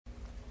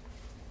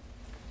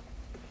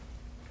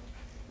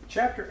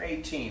Chapter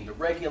 18, the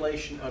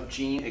regulation of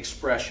gene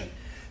expression.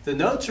 The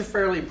notes are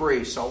fairly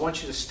brief, so I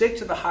want you to stick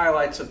to the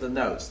highlights of the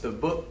notes. The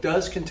book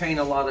does contain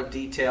a lot of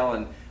detail,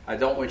 and I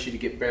don't want you to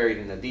get buried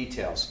in the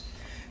details.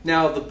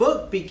 Now, the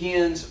book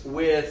begins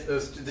with,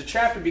 the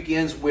chapter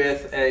begins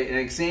with an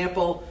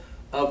example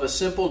of a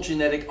simple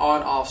genetic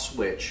on-off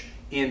switch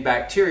in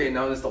bacteria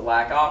known as the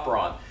lac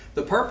operon.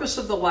 The purpose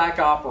of the lac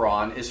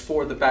operon is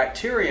for the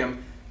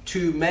bacterium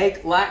to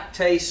make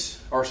lactose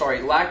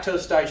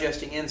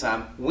digesting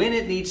enzyme when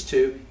it needs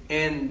to,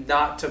 and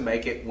not to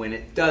make it when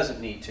it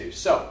doesn't need to.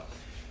 So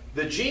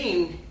the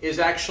gene is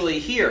actually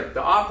here.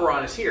 The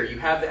operon is here. You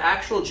have the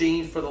actual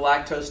gene for the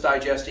lactose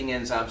digesting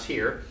enzymes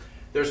here.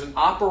 There's an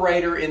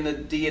operator in the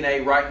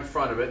DNA right in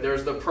front of it.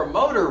 There's the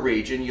promoter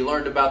region. You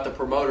learned about the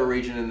promoter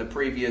region in the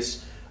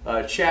previous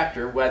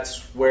chapter.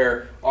 That's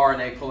where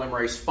RNA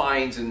polymerase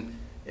finds the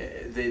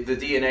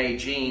DNA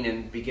gene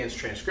and begins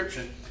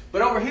transcription.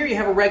 But over here you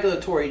have a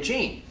regulatory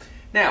gene.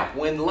 Now,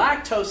 when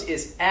lactose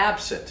is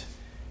absent,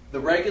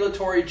 the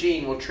regulatory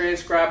gene will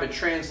transcribe and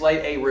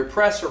translate a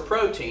repressor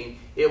protein.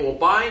 It will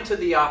bind to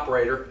the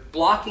operator,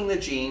 blocking the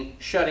gene,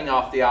 shutting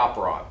off the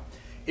operon.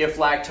 If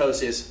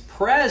lactose is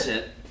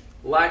present,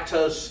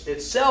 lactose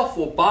itself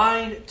will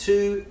bind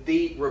to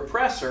the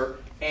repressor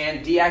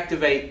and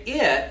deactivate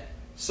it,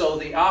 so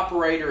the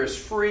operator is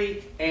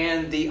free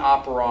and the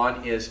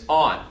operon is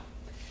on.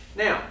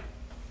 Now,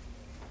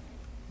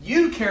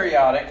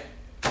 eukaryotic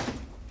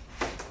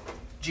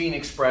gene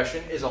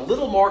expression is a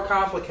little more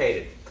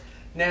complicated.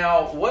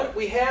 Now, what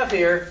we have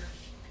here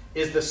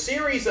is the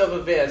series of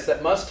events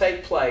that must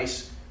take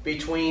place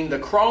between the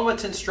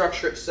chromatin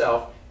structure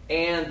itself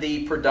and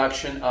the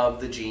production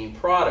of the gene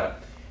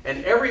product.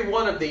 And every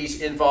one of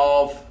these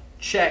involve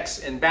checks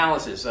and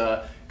balances,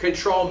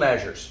 control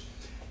measures.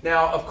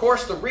 Now, of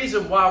course, the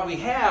reason why we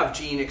have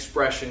gene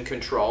expression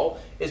control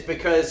is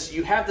because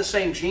you have the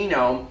same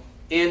genome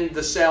in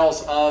the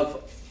cells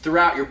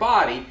throughout your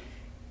body,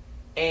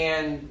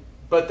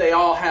 but they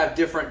all have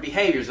different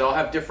behaviors. They all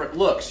have different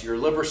looks. Your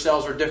liver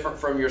cells are different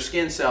from your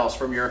skin cells,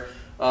 from your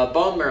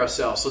bone marrow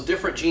cells. So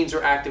different genes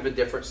are active in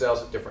different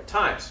cells at different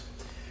times.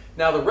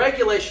 Now, the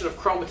regulation of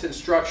chromatin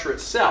structure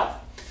itself.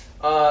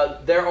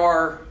 There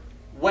are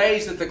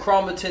ways that the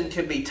chromatin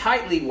can be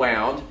tightly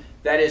wound,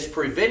 that is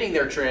preventing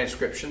their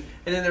transcription,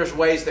 and then there's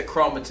ways that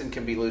chromatin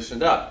can be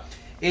loosened up.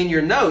 In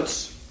your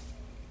notes,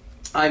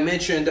 I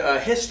mentioned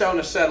histone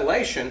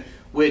acetylation,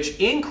 which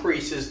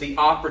increases the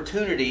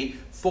opportunity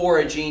for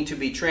a gene to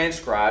be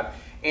transcribed,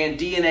 and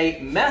DNA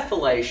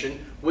methylation,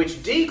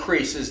 which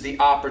decreases the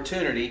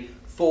opportunity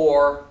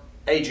for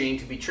a gene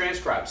to be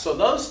transcribed. So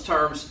those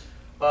terms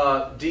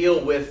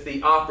deal with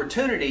the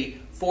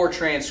opportunity for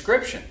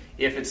transcription.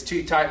 If it's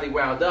too tightly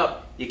wound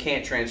up, you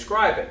can't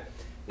transcribe it.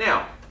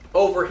 Now,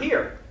 over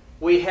here,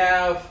 we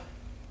have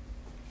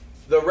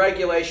the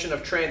regulation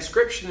of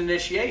transcription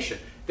initiation.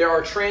 There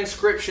are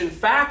transcription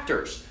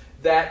factors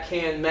that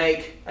can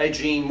make a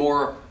gene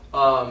more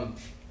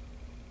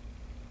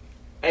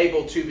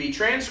able to be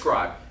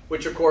transcribed,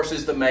 which of course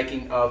is the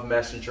making of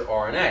messenger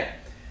RNA.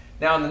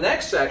 Now, in the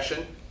next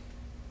section,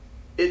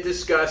 it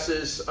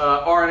discusses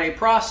RNA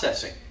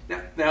processing.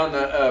 Now in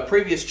the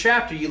previous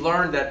chapter, you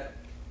learned that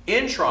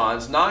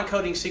introns,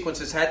 non-coding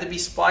sequences, had to be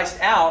spliced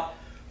out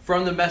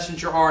from the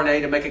messenger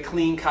RNA to make a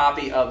clean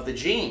copy of the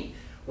gene.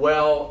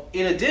 Well,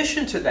 in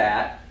addition to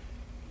that,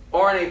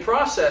 RNA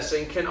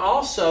processing can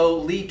also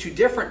lead to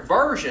different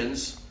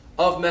versions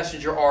of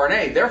messenger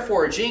RNA.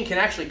 Therefore, a gene can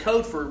actually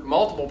code for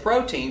multiple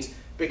proteins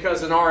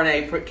because an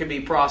RNA can be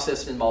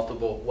processed in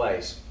multiple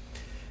ways.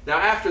 Now,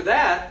 after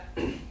that,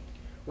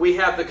 we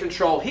have the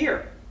control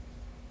here.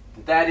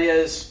 That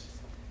is,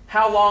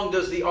 how long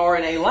does the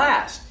RNA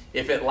last?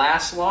 If it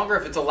lasts longer,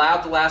 if it's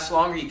allowed to last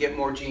longer, you get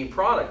more gene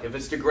product. If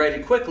it's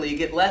degraded quickly, you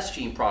get less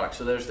gene product.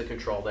 So there's the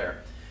control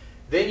there.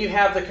 Then you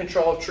have the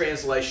control of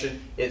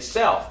translation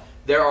itself.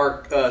 There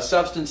are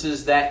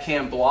substances that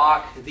can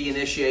block the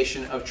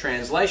initiation of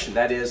translation.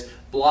 That is,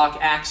 block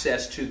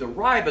access to the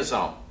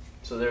ribosome.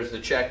 So there's the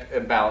check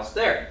and balance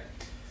there.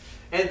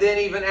 And then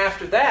even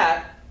after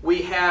that,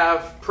 we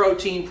have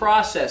protein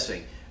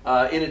processing.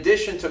 In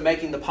addition to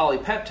making the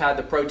polypeptide,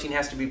 the protein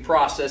has to be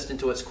processed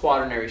into its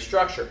quaternary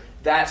structure.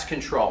 That's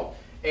controlled.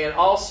 And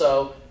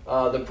also,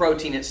 the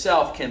protein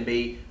itself can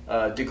be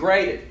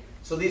degraded.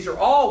 So these are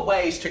all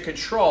ways to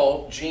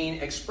control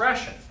gene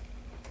expression.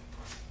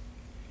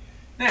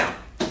 Now,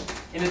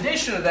 in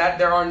addition to that,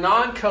 there are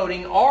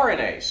non-coding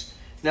RNAs.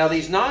 Now,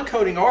 these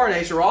non-coding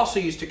RNAs are also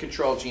used to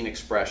control gene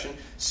expression.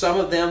 Some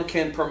of them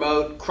can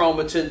promote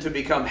chromatin to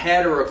become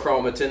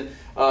heterochromatin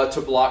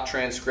to block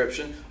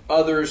transcription.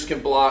 Others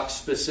can block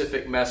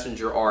specific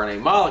messenger RNA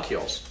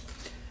molecules.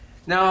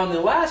 Now, in the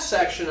last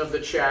section of the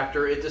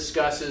chapter, it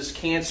discusses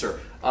cancer.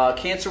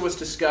 Cancer was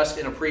discussed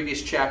in a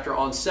previous chapter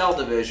on cell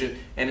division,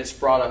 and it's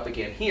brought up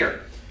again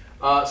here.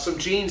 Some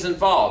genes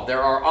involved.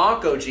 There are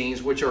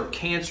oncogenes, which are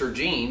cancer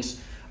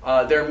genes.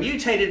 They're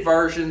mutated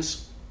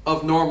versions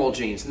of normal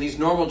genes, and these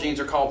normal genes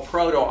are called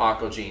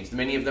proto-oncogenes.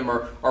 Many of them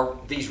are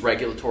these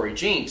regulatory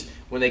genes.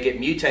 When they get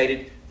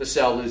mutated, the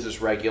cell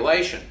loses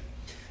regulation.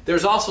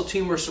 There's also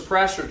tumor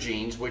suppressor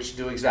genes which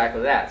do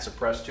exactly that,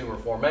 suppress tumor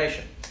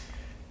formation.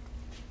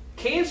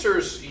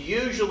 Cancers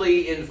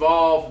usually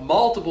involve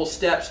multiple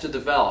steps to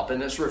develop,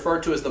 and it's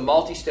referred to as the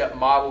multi-step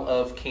model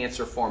of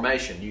cancer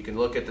formation. You can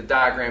look at the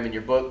diagram in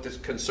your book that's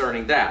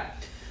concerning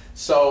that.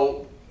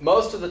 So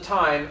most of the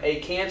time, a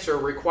cancer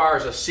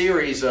requires a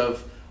series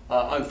of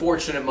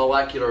unfortunate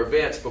molecular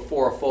events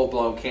before a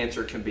full-blown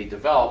cancer can be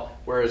developed,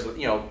 whereas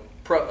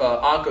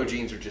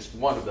oncogenes are just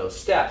one of those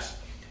steps.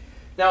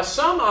 Now,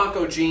 some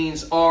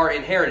oncogenes are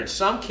inherited.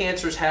 Some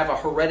cancers have a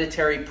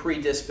hereditary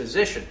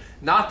predisposition.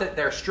 Not that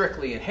they're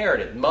strictly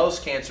inherited.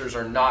 Most cancers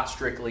are not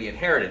strictly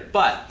inherited.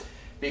 But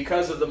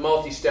because of the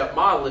multi-step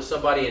model, if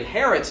somebody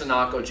inherits an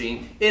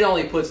oncogene, it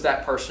only puts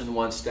that person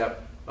one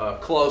step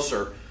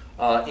closer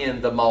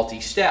in the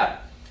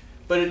multi-step.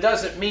 But it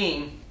doesn't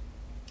mean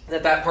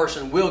that that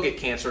person will get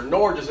cancer,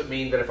 nor does it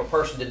mean that if a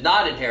person did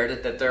not inherit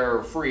it, that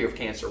they're free of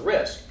cancer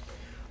risk.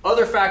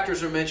 Other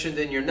factors are mentioned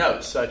in your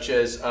notes, such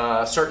as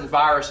certain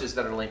viruses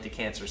that are linked to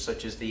cancer,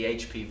 such as the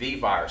HPV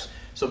virus.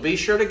 So be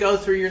sure to go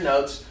through your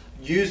notes,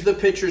 use the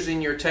pictures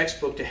in your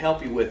textbook to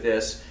help you with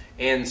this,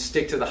 and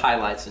stick to the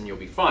highlights and you'll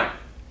be fine.